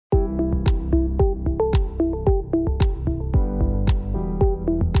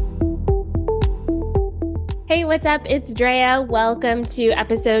Hey, what's up? It's Drea. Welcome to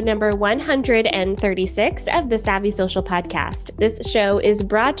episode number 136 of the Savvy Social Podcast. This show is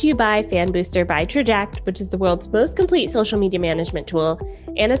brought to you by Fan Booster by Traject, which is the world's most complete social media management tool.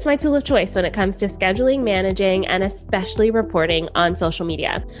 And it's my tool of choice when it comes to scheduling, managing, and especially reporting on social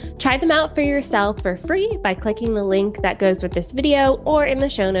media. Try them out for yourself for free by clicking the link that goes with this video or in the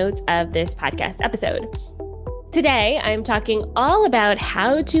show notes of this podcast episode. Today, I'm talking all about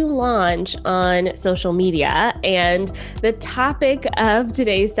how to launch on social media, and the topic of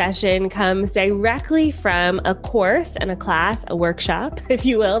today's session comes directly from a course and a class, a workshop, if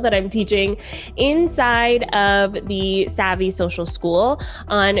you will, that I'm teaching inside of the Savvy Social School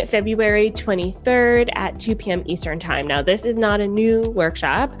on February 23rd at 2 p.m. Eastern Time. Now, this is not a new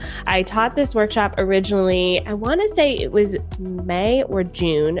workshop. I taught this workshop originally, I want to say it was May or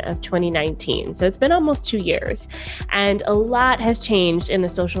June of 2019. So it's been almost 2 years. And a lot has changed in the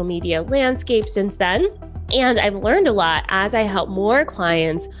social media landscape since then. And I've learned a lot as I help more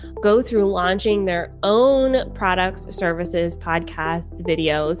clients go through launching their own products, services, podcasts,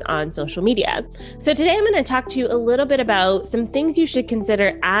 videos on social media. So today I'm going to talk to you a little bit about some things you should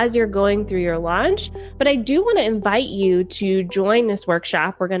consider as you're going through your launch. But I do want to invite you to join this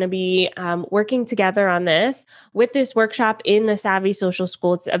workshop. We're going to be working together on this with this workshop in the Savvy Social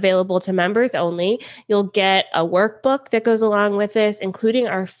School. It's available to members only. You'll get a workbook that goes along with this, including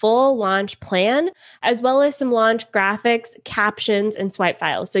our full launch plan, as well as some launch graphics, captions, and swipe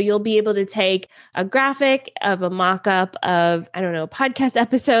files. So you'll be able to take a graphic of a mock-up of, podcast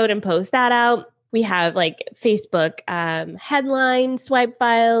episode and post that out. We have like Facebook headline swipe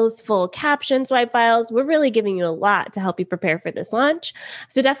files, full caption swipe files. We're really giving you a lot to help you prepare for this launch.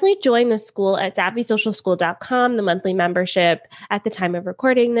 So definitely join the school at savvysocialschool.com. The monthly membership at the time of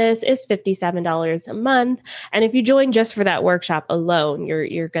recording this is $57 a month. And if you join just for that workshop alone,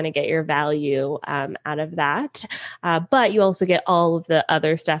 you're going to get your value out of that. But you also get all of the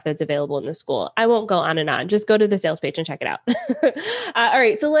other stuff that's available in the school. I won't go on and on. Just go to the sales page and check it out. All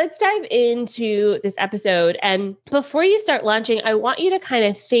right, so let's dive into this episode. And before you start launching, I want you to kind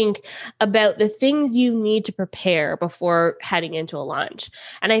of think about the things you need to prepare before heading into a launch.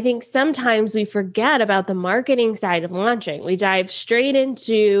 And I think sometimes we forget about the marketing side of launching. We dive straight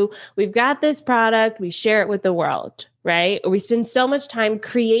into, we've got this product, we share it with the world, right? Or we spend so much time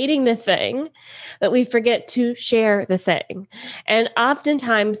creating the thing that we forget to share the thing. And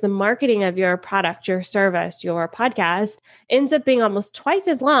oftentimes the marketing of your product, your service, your podcast ends up being almost twice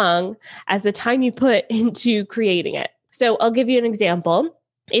as long as the time you put into creating it. So I'll give you an example.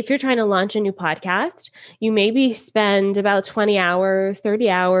 If you're trying to launch a new podcast, you maybe spend about 20 hours, 30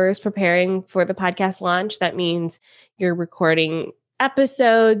 hours preparing for the podcast launch. That means you're recording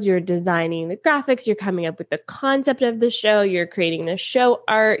episodes, you're designing the graphics, you're coming up with the concept of the show, you're creating the show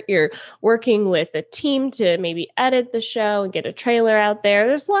art, you're working with a team to maybe edit the show and get a trailer out there.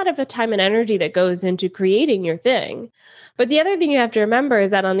 There's a lot of time and energy that goes into creating your thing. But the other thing you have to remember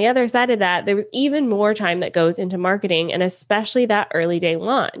is that on the other side of that, there was even more time that goes into marketing and especially that early day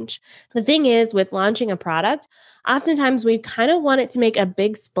launch. The thing is, with launching a product, oftentimes we kind of want it to make a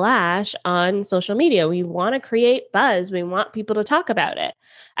big splash on social media. We want to create buzz. We want people to talk about it.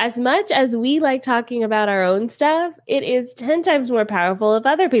 As much as we like talking about our own stuff, it is 10 times more powerful if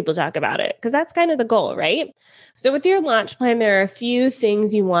other people talk about it, because that's kind of the goal, right? So with your launch plan, there are a few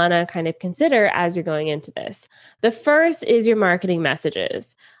things you want to kind of consider as you're going into this. The first is your marketing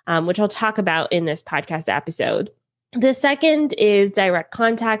messages, which I'll talk about in this podcast episode. The second is direct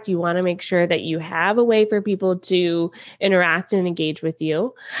contact. You want to make sure that you have a way for people to interact and engage with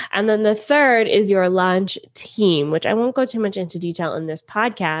you. And then the third is your launch team, which I won't go too much into detail in this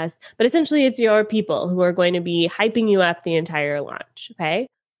podcast, but essentially it's your people who are going to be hyping you up the entire launch. Okay.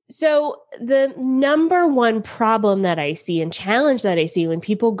 So the number one problem that I see and challenge that I see when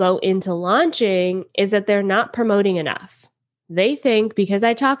people go into launching is that they're not promoting enough. They think because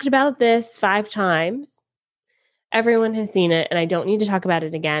I talked about this 5 times, everyone has seen it and I don't need to talk about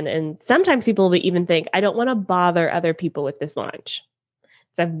it again. And sometimes people will even think, I don't want to bother other people with this launch.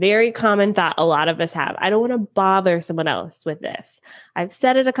 It's a very common thought a lot of us have. I don't want to bother someone else with this. I've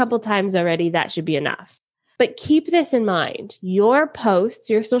said it a couple times already. That should be enough. But keep this in mind. Your posts,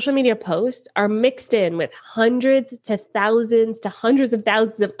 your social media posts are mixed in with hundreds to thousands to hundreds of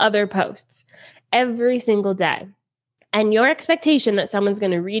thousands of other posts every single day. And your expectation that someone's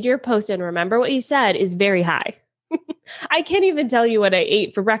going to read your post and remember what you said is very high. I can't even tell you what I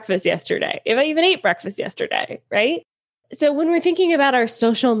ate for breakfast yesterday, if I even ate breakfast yesterday, right? So when we're thinking about our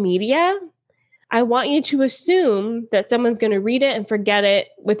social media, I want you to assume that someone's going to read it and forget it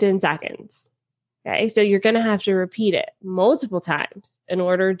within seconds. Okay, so you're going to have to repeat it multiple times in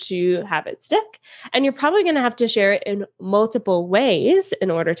order to have it stick. And you're probably going to have to share it in multiple ways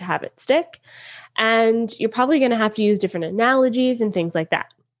in order to have it stick. And you're probably going to have to use different analogies and things like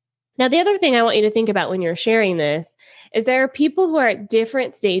that. Now, the other thing I want you to think about when you're sharing this is there are people who are at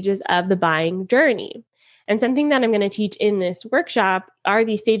different stages of the buying journey. And something that I'm going to teach in this workshop are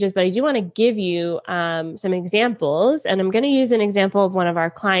these stages, but I do want to give you some examples. And I'm going to use an example of one of our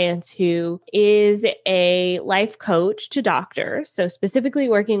clients who is a life coach to doctors, so specifically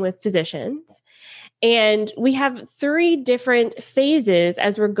working with physicians. And we have 3 different phases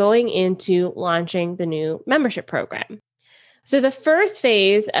as we're going into launching the new membership program. So the first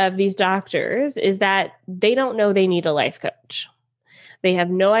phase of these doctors is that they don't know they need a life coach. They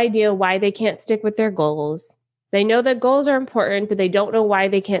have no idea why they can't stick with their goals. They know that goals are important, but they don't know why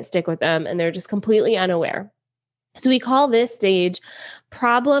they can't stick with them, and they're just completely unaware. So we call this stage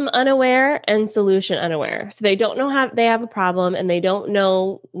problem unaware and solution unaware. So they don't know how they have a problem, and they don't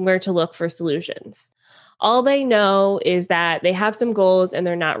know where to look for solutions. All they know is that they have some goals and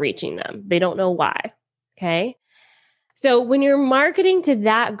they're not reaching them. They don't know why. Okay. So when you're marketing to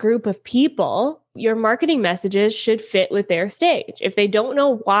that group of people, your marketing messages should fit with their stage. If they don't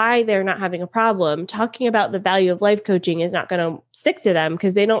know why they're not having a problem, talking about the value of life coaching is not going to stick to them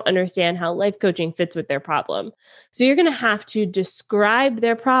because they don't understand how life coaching fits with their problem. So you're going to have to describe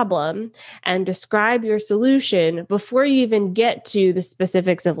their problem and describe your solution before you even get to the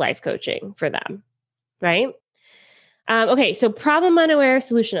specifics of life coaching for them, right? Okay, so problem unaware,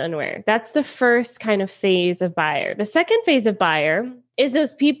 solution unaware. That's the first kind of phase of buyer. The second phase of buyer is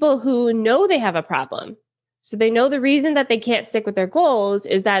those people who know they have a problem. So they know the reason that they can't stick with their goals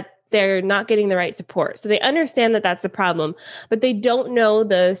is that they're not getting the right support. So they understand that that's the problem, but they don't know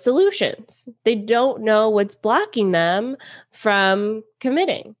the solutions. They don't know what's blocking them from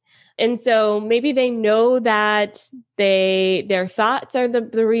committing. And so maybe they know that their thoughts are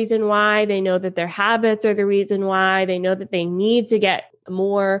the reason why. They know that their habits are the reason why. They know that they need to get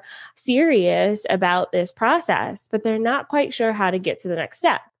more serious about this process, but they're not quite sure how to get to the next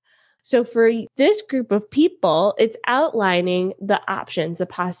step. So for this group of people, it's outlining the options, the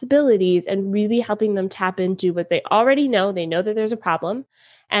possibilities, and really helping them tap into what they already know. They know that there's a problem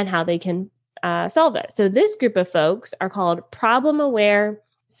and how they can solve it. So this group of folks are called problem aware,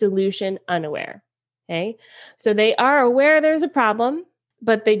 solution unaware. Okay. So they are aware there's a problem,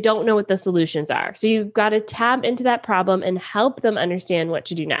 but they don't know what the solutions are. So you've got to tap into that problem and help them understand what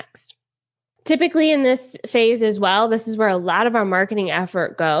to do next. Typically in this phase as well, this is where a lot of our marketing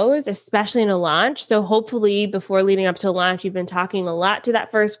effort goes, especially in a launch. So hopefully before leading up to a launch, you've been talking a lot to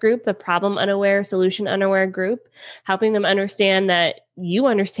that first group, the problem unaware, solution unaware group, helping them understand that you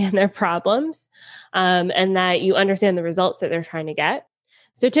understand their problems and that you understand the results that they're trying to get.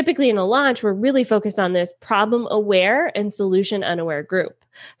 So typically in a launch, we're really focused on this problem aware and solution unaware group.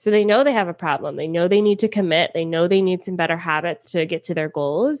 So they know they have a problem. They know they need to commit. They know they need some better habits to get to their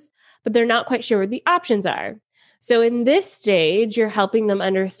goals, but they're not quite sure what the options are. So in this stage, you're helping them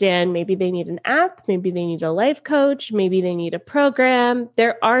understand maybe they need an app, maybe they need a life coach, maybe they need a program.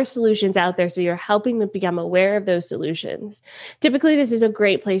 There are solutions out there. So you're helping them become aware of those solutions. Typically, this is a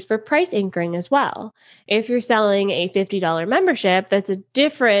great place for price anchoring as well. If you're selling a $50 membership, that's a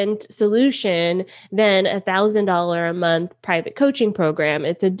different solution than a $1,000 a month private coaching program.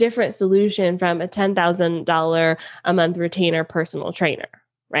 It's a different solution from a $10,000 a month retainer personal trainer,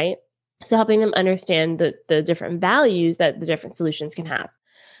 right? So helping them understand the different values that the different solutions can have.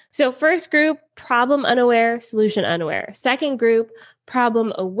 So first group, problem unaware, solution unaware. Second group,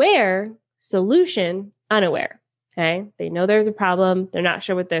 problem aware, solution unaware. Okay. They know there's a problem. They're not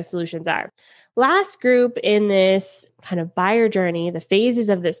sure what their solutions are. Last group in this kind of buyer journey, the phases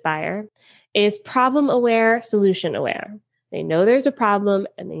of this buyer, is problem aware, solution aware. They know there's a problem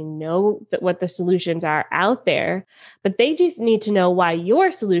and they know that what the solutions are out there, but they just need to know why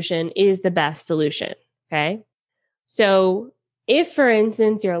your solution is the best solution. Okay. So if, for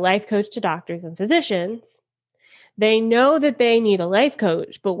instance, you're a life coach to doctors and physicians, they know that they need a life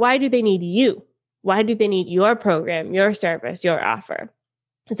coach, but why do they need you? Why do they need your program, your service, your offer?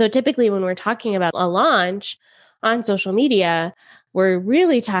 So typically when we're talking about a launch on social media, we're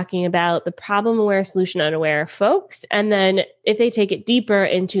really talking about the problem aware, solution unaware folks. And then if they take it deeper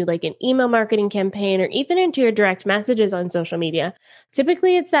into like an email marketing campaign or even into your direct messages on social media,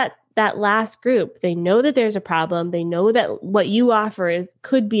 typically it's that last group. They know that there's a problem. They know that what you offer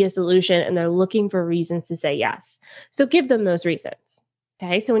could be a solution and they're looking for reasons to say yes. So give them those reasons.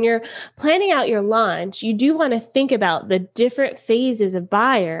 Okay, so when you're planning out your launch, you do want to think about the different phases of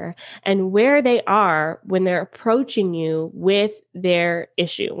buyer and where they are when they're approaching you with their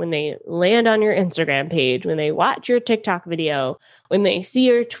issue, when they land on your Instagram page, when they watch your TikTok video, when they see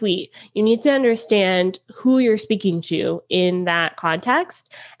your tweet. You need to understand who you're speaking to in that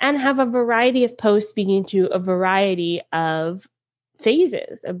context and have a variety of posts speaking to a variety of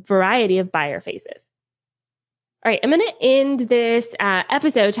phases, a variety of buyer phases. All right, I'm going to end this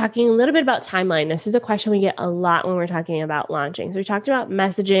episode talking a little bit about timeline. This is a question we get a lot when we're talking about launching. So we talked about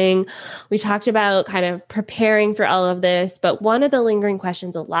messaging. We talked about kind of preparing for all of this. But one of the lingering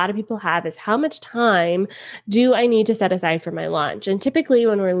questions a lot of people have is, how much time do I need to set aside for my launch? And typically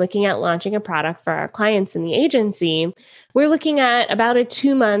when we're looking at launching a product for our clients in the agency, we're looking at about a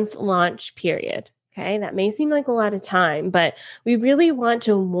 2-month launch period. Okay, that may seem like a lot of time, but we really want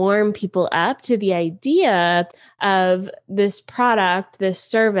to warm people up to the idea of this product, this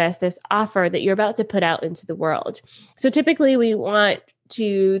service, this offer that you're about to put out into the world. So typically we want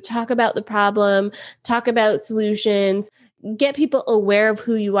to talk about the problem, talk about solutions, get people aware of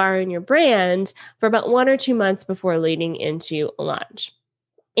who you are and your brand for about 1 or 2 months before leading into a launch.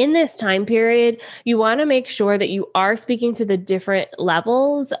 In this time period, you want to make sure that you are speaking to the different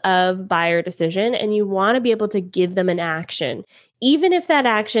levels of buyer decision, and you want to be able to give them an action. Even if that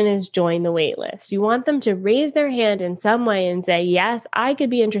action is join the wait list, you want them to raise their hand in some way and say, yes, I could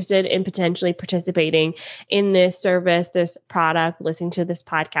be interested in potentially participating in this service, this product, listening to this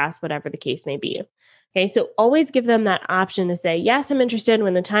podcast, whatever the case may be. Okay, so always give them that option to say, yes, I'm interested.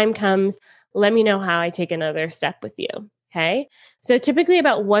 When the time comes, let me know how I take another step with you. Okay. So typically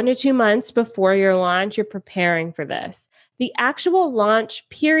about 1 to 2 months before your launch, you're preparing for this. The actual launch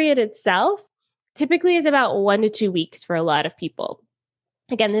period itself typically is about 1 to 2 weeks for a lot of people.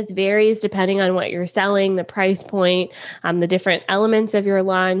 Again, this varies depending on what you're selling, the price point, the different elements of your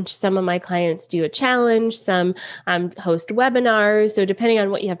launch. Some of my clients do a challenge, some host webinars. So depending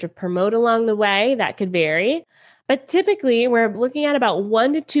on what you have to promote along the way, that could vary. But typically we're looking at about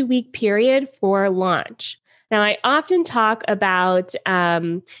 1 to 2 week period for launch. Now, I often talk about,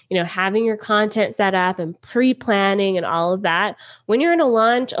 having your content set up and pre-planning and all of that. When you're in a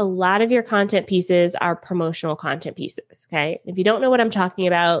launch, a lot of your content pieces are promotional content pieces. Okay. If you don't know what I'm talking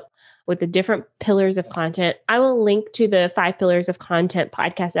about with the different pillars of content, I will link to the 5 Pillars of Content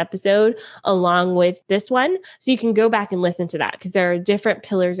podcast episode along with this one. So you can go back and listen to that because there are different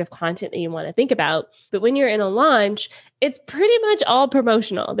pillars of content that you want to think about. But when you're in a launch, it's pretty much all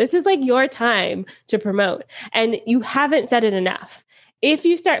promotional. This is like your time to promote, and you haven't said it enough. If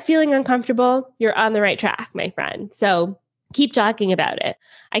you start feeling uncomfortable, you're on the right track, my friend. So keep talking about it.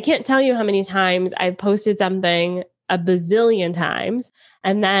 I can't tell you how many times I've posted something a bazillion times.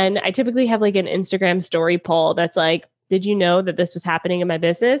 And then I typically have like an Instagram story poll that's like, did you know that this was happening in my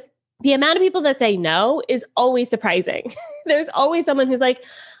business? The amount of people that say no is always surprising. There's always someone who's like,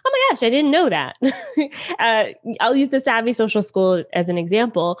 oh my gosh, I didn't know that. I'll use the Savvy Social School as an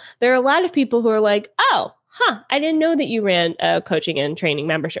example. There are a lot of people who are like, I didn't know that you ran a coaching and training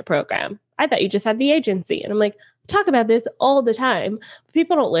membership program. I thought you just had the agency. And I'm like, talk about this all the time.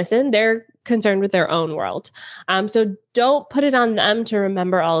 People don't listen. They're concerned with their own world. So don't put it on them to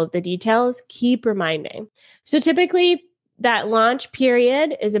remember all of the details. Keep reminding. So typically that launch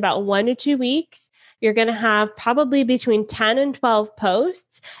period is about 1 to 2 weeks. You're going to have probably between 10 and 12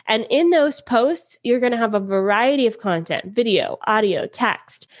 posts. And in those posts, you're going to have a variety of content, video, audio,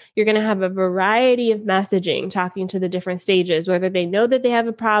 text. You're going to have a variety of messaging, talking to the different stages, whether they know that they have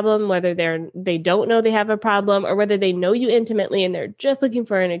a problem, whether they don't know they have a problem, or whether they know you intimately and they're just looking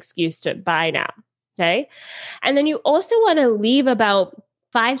for an excuse to buy now. Okay. And then you also want to leave about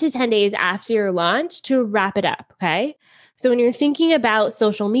 5 to 10 days after your launch to wrap it up. Okay. So when you're thinking about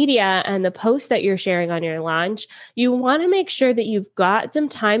social media and the posts that you're sharing on your launch, you want to make sure that you've got some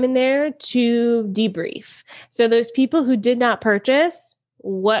time in there to debrief. So those people who did not purchase,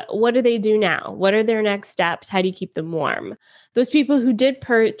 what do they do now? What are their next steps? How do you keep them warm? Those people who did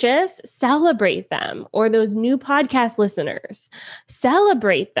purchase, celebrate them. Or those new podcast listeners,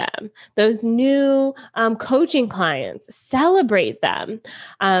 celebrate them. Those new coaching clients, celebrate them.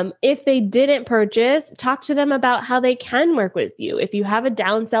 If they didn't purchase, talk to them about how they can work with you. If you have a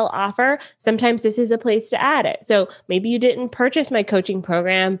downsell offer, sometimes this is a place to add it. So maybe you didn't purchase my coaching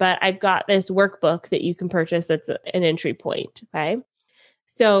program, but I've got this workbook that you can purchase that's an entry point. Okay.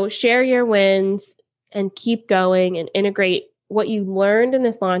 So share your wins and keep going and integrate what you learned in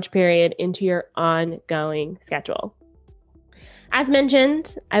this launch period into your ongoing schedule. As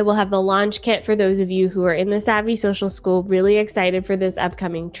mentioned, I will have the launch kit for those of you who are in the Savvy Social School. Really excited for this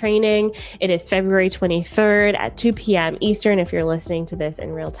upcoming training. It is February 23rd at 2 p.m. Eastern if you're listening to this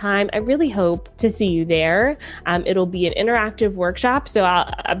in real time. I really hope to see you there. It'll be an interactive workshop. So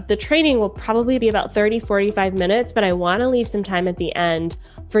the training will probably be about 30-45 minutes, but I want to leave some time at the end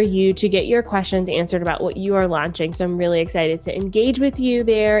for you to get your questions answered about what you are launching. So I'm really excited to engage with you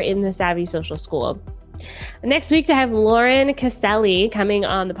there in the Savvy Social School. Next week, I have Lauren Caselli coming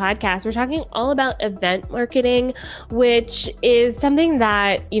on the podcast. We're talking all about event marketing, which is something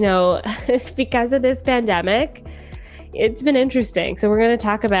that, because of this pandemic, it's been interesting. So we're going to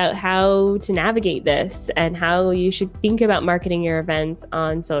talk about how to navigate this and how you should think about marketing your events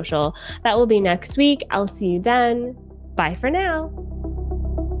on social. That will be next week. I'll see you then. Bye for now.